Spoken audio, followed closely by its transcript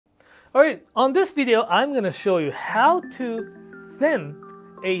Alright, on this video, I'm going to show you how to thin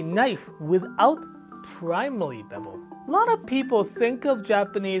a knife without primary bevel. A lot of people think of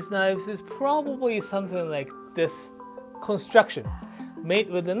Japanese knives as probably something like this construction. Made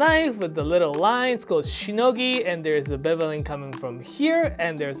with the knife with the little lines called shinogi, and there's a beveling coming from here,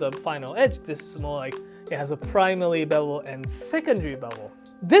 and there's a final edge. This is more like it has a primary bevel and secondary bevel.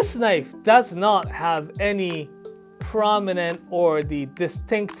 This knife does not have any prominent or the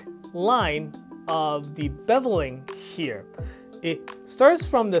distinct line of the beveling here. It starts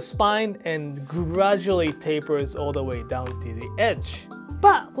from the spine and gradually tapers all the way down to the edge.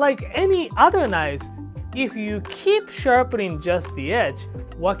 But like any other knives, if you keep sharpening just the edge,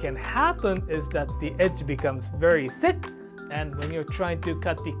 what can happen is that the edge becomes very thick, and when you're trying to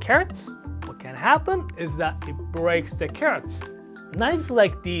cut the carrots, what can happen is that it breaks the carrots. Knives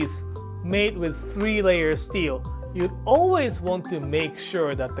like these, made with 3-layer steel, you'd always want to make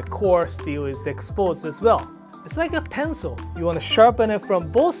sure that the core steel is exposed as well. It's like a pencil. You want to sharpen it from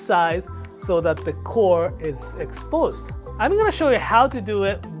both sides so that the core is exposed. I'm going to show you how to do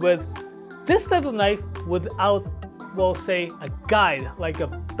it with this type of knife without, we'll say, a guide like a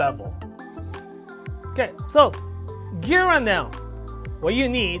bevel. Okay, so gear rundown. What you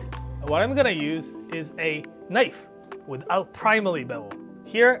need, what I'm going to use is a knife without primary bevel.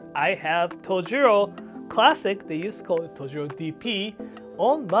 Here I have Tojiro Classic, they used to call it Tojiro DP,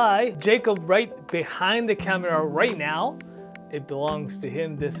 owned by Jacob right behind the camera right now. It belongs to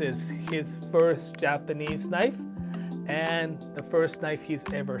him. This is his first Japanese knife and the first knife he's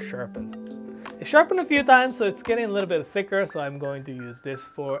ever sharpened. It's sharpened a few times, so it's getting a little bit thicker, so I'm going to use this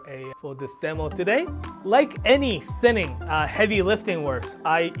for this demo today. Like any thinning, heavy lifting works,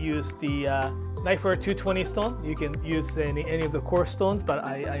 I use the Knifewear 220 stone. You can use any of the coarse stones, but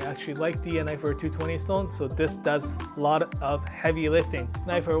I actually like the Knifewear 220 stone, so this does a lot of heavy lifting.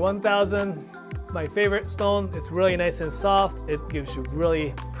 Knifewear 1000, my favorite stone. It's really nice and soft. It gives you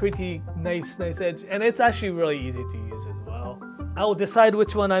really pretty nice edge, and it's actually really easy to use as well. I will decide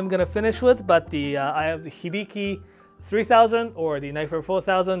which one I'm gonna finish with, but I have the Hibiki 3000 or the Knifewear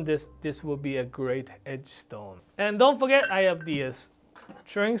 4000. This will be a great edge stone. And don't forget, I have the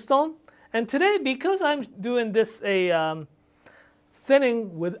shoring stone. And today, because I'm doing this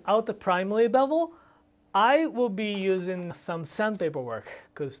thinning without the primary bevel, I will be using some sandpaper work,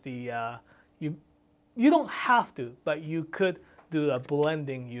 because you don't have to, but you could do a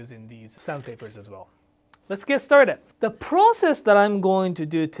blending using these sandpapers as well. Let's get started. The process that I'm going to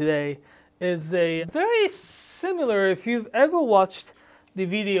do today is a very similar if you've ever watched the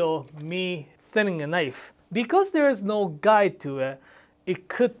video me thinning a knife. Because there is no guide to it, it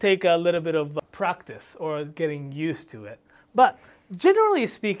could take a little bit of practice or getting used to it. But generally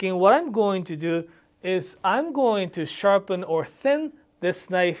speaking, what I'm going to do is I'm going to sharpen or thin this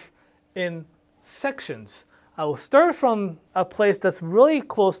knife in sections. I will start from a place that's really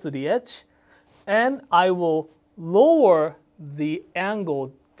close to the edge, and I will lower the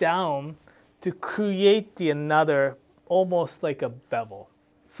angle down to create another, almost like a bevel.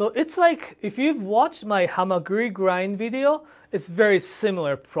 So it's like, if you've watched my hamaguri grind video, it's very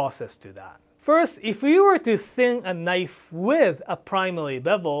similar process to that. First, if you were to thin a knife with a primary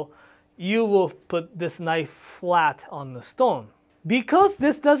bevel, you will put this knife flat on the stone. Because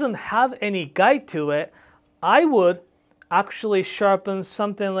this doesn't have any guide to it, I would actually sharpen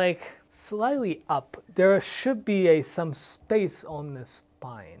something like slightly up. There should be some space on the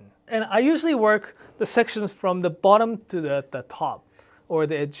spine. And I usually work the sections from the bottom to the top, or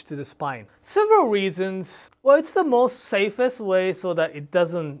the edge to the spine. Several reasons. Well, it's the most safest way so that it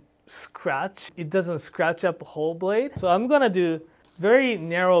doesn't scratch. It doesn't scratch up a whole blade. So I'm gonna do very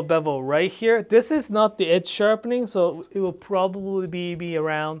narrow bevel right here. This is not the edge sharpening, so it will probably be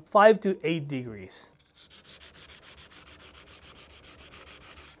around 5 to 8 degrees.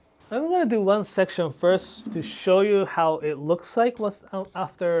 I'm gonna do one section first to show you how it looks like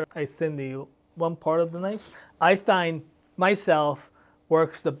after I thin the one part of the knife. I find myself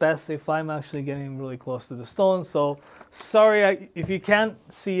works the best if I'm actually getting really close to the stone. So sorry if you can't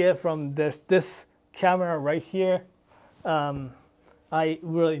see it from this camera right here. I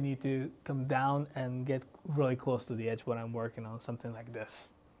really need to come down and get really close to the edge when I'm working on something like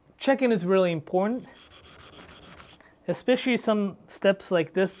this. Checking is really important, especially some steps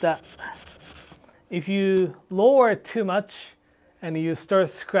like this that if you lower it too much and you start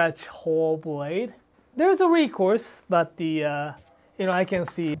to scratch whole blade, there's a recourse, but I can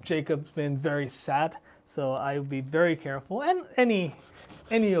see Jacob's been very sad, so I'll be very careful, and any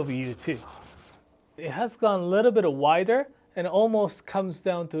of you too. It has gone a little bit wider and almost comes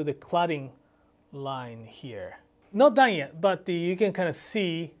down to the cladding line here. Not done yet, but you can kind of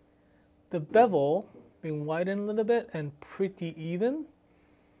see the bevel being widened a little bit and pretty even.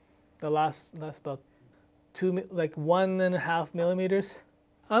 The last about 1.5 millimeters.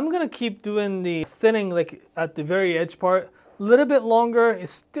 I'm gonna keep doing the thinning like at the very edge part a little bit longer. It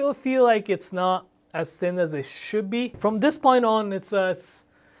still feel like it's not as thin as it should be. From this point on, it's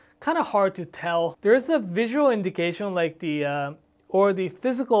kind of hard to tell. There's a visual indication like the or the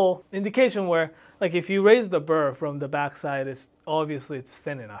physical indication where like if you raise the burr from the backside, it's obviously it's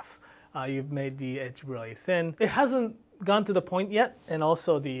thin enough. You've made the edge really thin. It hasn't gone to the point yet, and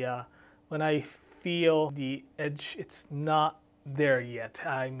also the when I feel the edge, it's not there yet.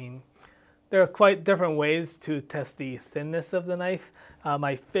 I mean, there are quite different ways to test the thinness of the knife.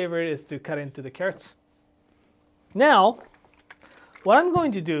 My favorite is to cut into the carrots. Now, what I'm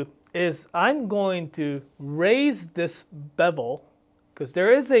going to do is I'm going to raise this bevel, because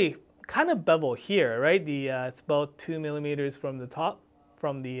there is a kind of bevel here, right? It's about 2 millimeters from the top,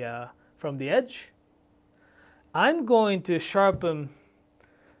 from the edge. I'm going to sharpen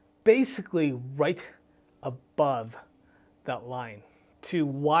basically right above that line to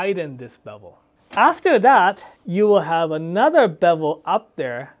widen this bevel. After that, you will have another bevel up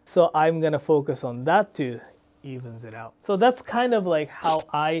there, so I'm gonna focus on that to evens it out. So that's kind of like how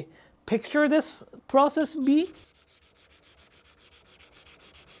I picture this process be.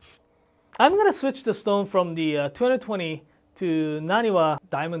 I'm gonna switch the stone from the 220 to Naniwa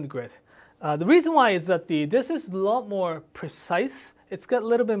diamond grit. The reason why is that this is a lot more precise. It's got a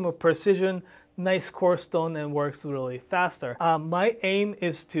little bit more precision, nice coarse stone, and works really faster. My aim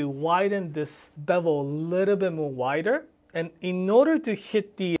is to widen this bevel a little bit more wider, and in order to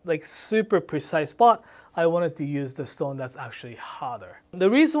hit the like super precise spot, I wanted to use the stone that's actually harder. The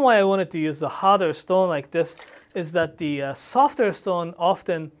reason why I wanted to use the harder stone like this is that the softer stone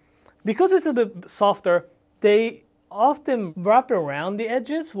often, because it's a bit softer, they often wrap around the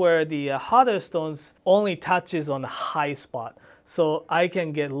edges, where the harder stones only touches on the high spot. So I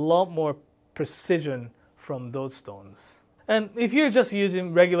can get a lot more precision from those stones. And if you're just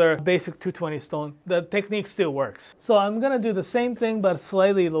using regular basic 220 stone, the technique still works. So I'm gonna do the same thing but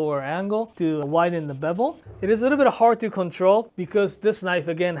slightly lower angle to widen the bevel. It is a little bit hard to control because this knife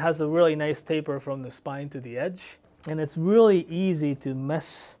again has a really nice taper from the spine to the edge, and it's really easy to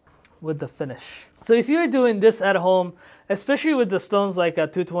mess with the finish. So if you're doing this at home, especially with the stones like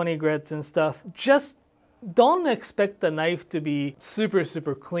 220 grits and stuff, just don't expect the knife to be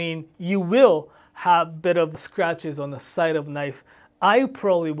super clean. You will have a bit of scratches on the side of the knife. I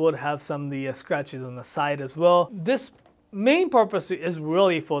probably would have some of the scratches on the side as well. This main purpose is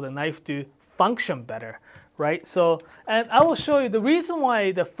really for the knife to function better, right? So, and I will show you the reason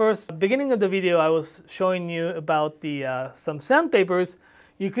why the first beginning of the video I was showing you about the some sandpapers.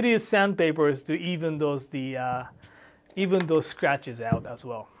 You could use sandpapers to even those scratches out as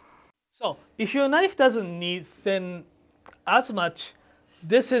well. So if your knife doesn't need thin as much,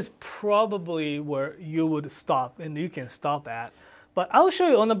 this is probably where you would stop, and you can stop at. But I'll show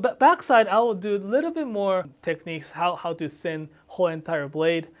you on the back side, I will do a little bit more techniques, how to thin whole entire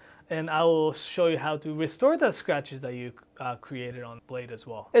blade, and I will show you how to restore the scratches that you created on the blade as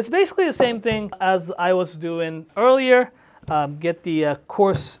well. It's basically the same thing as I was doing earlier. Get the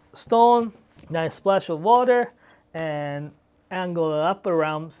coarse stone, nice splash of water, and angle it up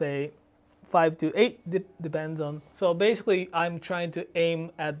around, say, 5 to 8, depends on. So basically, I'm trying to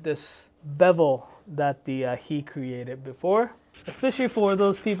aim at this bevel that he created before. Especially for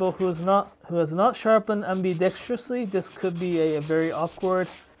those people who has not sharpened ambidextrously, this could be a very awkward.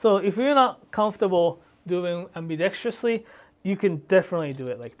 So if you're not comfortable doing ambidextrously, you can definitely do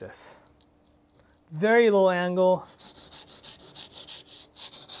it like this. Very low angle,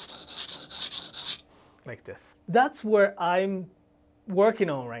 like this. That's where I'm working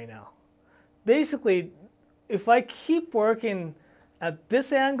on right now. Basically, if I keep working at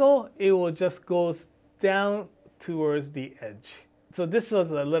this angle, it will just go down towards the edge. So this is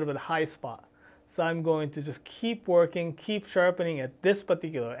a little bit high spot. So I'm going to just keep working, keep sharpening at this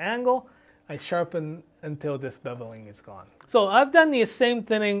particular angle. I sharpen until this beveling is gone. So I've done the same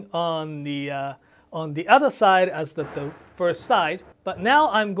thinning on the other side as the first side, but now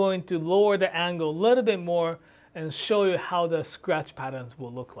I'm going to lower the angle a little bit more and show you how the scratch patterns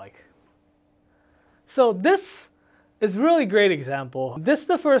will look like. So this is really great example. This is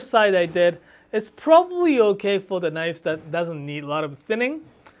the first side I did. It's probably okay for the knives that doesn't need a lot of thinning.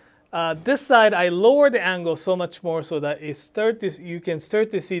 This side I lowered the angle so much more so that you can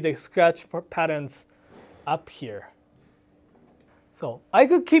start to see the scratch patterns up here. So I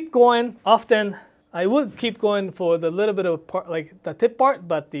could keep going. Often I would keep going for the little bit of part, like the tip part,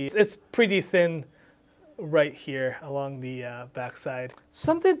 but it's pretty thin right here along the backside.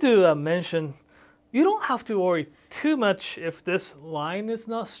 Something to mention, you don't have to worry too much if this line is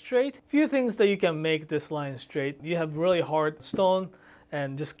not straight. Few things that you can make this line straight. You have really hard stone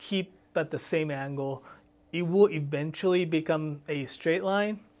and just keep at the same angle. It will eventually become a straight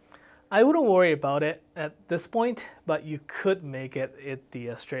line. I wouldn't worry about it at this point, but you could make it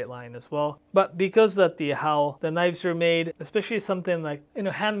the straight line as well. But because that how the knives are made, especially something like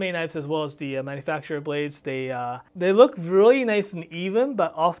handmade knives as well as the manufacturer blades, they look really nice and even,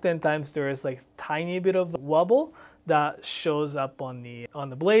 but oftentimes there is like tiny bit of wobble that shows up on the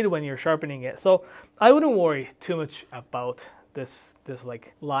blade when you're sharpening it. So I wouldn't worry too much about this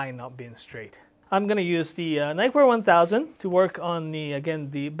like line not being straight. I'm gonna use the Knifewear 1000 to work on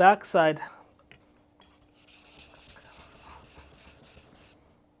the back side.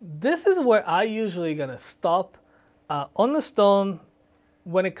 This is where I usually gonna stop on the stone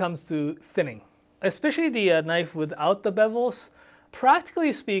when it comes to thinning, especially the knife without the bevels.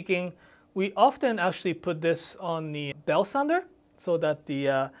 Practically speaking, we often actually put this on the bell sander so that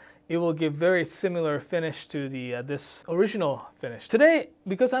it will give very similar finish to this original finish. Today,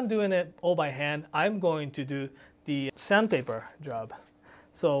 because I'm doing it all by hand, I'm going to do the sandpaper job.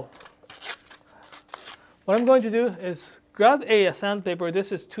 So what I'm going to do is grab a sandpaper.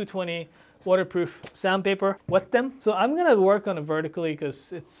 This is 220 waterproof sandpaper, wet them. So I'm gonna work on it vertically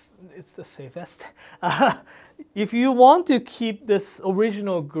because it's the safest. If you want to keep this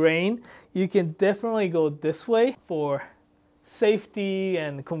original grain, you can definitely go this way for safety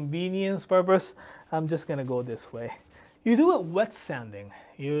and convenience purpose. I'm just gonna go this way. You do it wet sanding.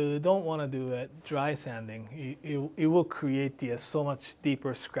 You don't want to do it dry sanding. It will create so much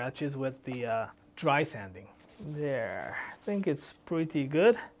deeper scratches with the dry sanding. There, I think it's pretty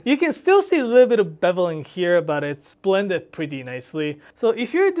good. You can still see a little bit of beveling here, but it's blended pretty nicely. So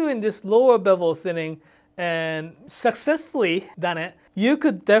if you're doing this lower bevel thinning and successfully done it, you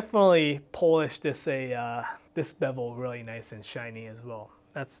could definitely polish this this bevel really nice and shiny as well.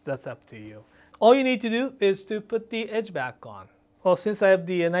 That's up to you. All you need to do is to put the edge back on. Well, since I have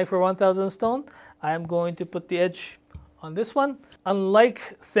the Knifewear 1000 stone, I am going to put the edge on this one.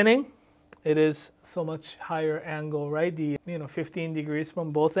 Unlike thinning, it is so much higher angle, right? 15 degrees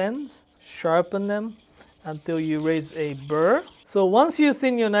from both ends. Sharpen them until you raise a burr. So once you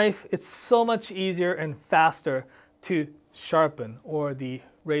thin your knife, it's so much easier and faster to sharpen or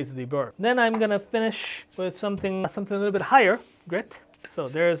raise the burr. Then I'm gonna finish with something a little bit higher grit. So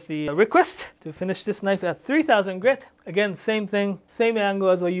there's the request to finish this knife at 3000 grit. Again, same thing, same angle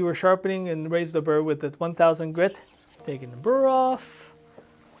as you were sharpening, and raise the burr with the 1000 grit. Taking the burr off.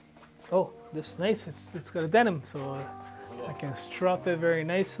 Oh, this is nice. It's got a denim, so I can strap it very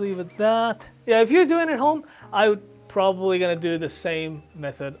nicely with that. Yeah, if you're doing it at home, I would probably gonna do the same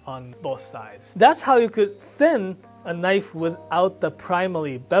method on both sides. That's how you could thin a knife without the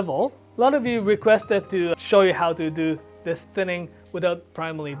primary bevel. A lot of you requested to show you how to do this thinning without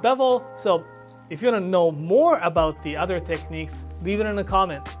primary bevel. So if you want to know more about the other techniques, leave it in a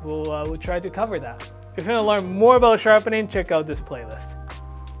comment. We'll try to cover that. If you want to learn more about sharpening, check out this playlist.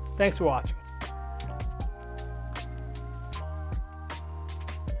 Thanks for watching.